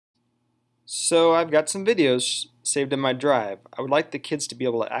So I've got some videos saved in my drive. I would like the kids to be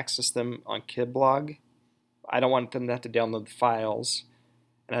able to access them on KidBlog. I don't want them to have to download the files,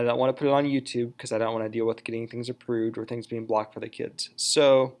 and I don't want to put it on YouTube because I don't want to deal with getting things approved or things being blocked for the kids.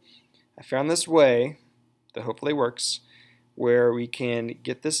 So I found this way that hopefully works where we can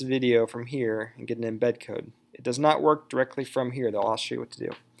get this video from here and get an embed code. It does not work directly from here though. I'll show you what to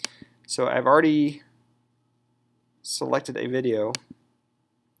do. So I've already selected a video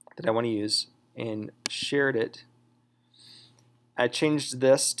that I want to use and shared it. I changed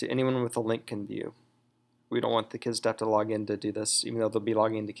this to anyone with a link can view. We don't want the kids to have to log in to do this, even though they'll be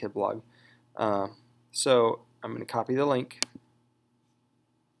logging into KidBlog. So I'm going to copy the link.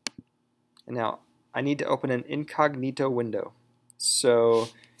 And now I need to open an incognito window. So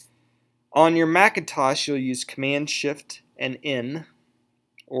on your Macintosh, you'll use Command Shift and N,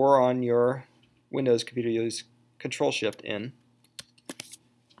 or on your Windows computer, you'll use Control Shift N.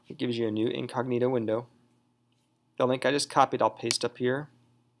 It gives you a new incognito window. The link I just copied, I'll paste up here.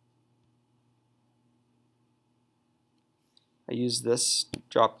 I use this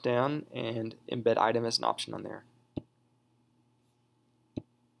drop down and embed item as an option on there.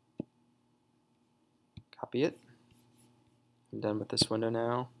 Copy it. I'm done with this window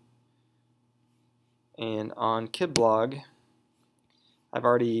now. And on KidBlog, I've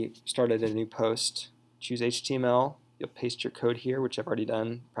already started a new post. Choose HTML. You'll paste your code here, which I've already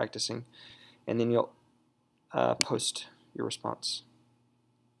done practicing, and then you'll post your response.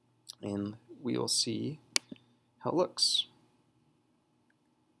 And we will see how it looks.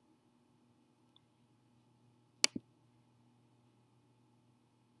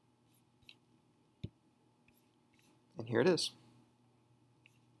 And here it is.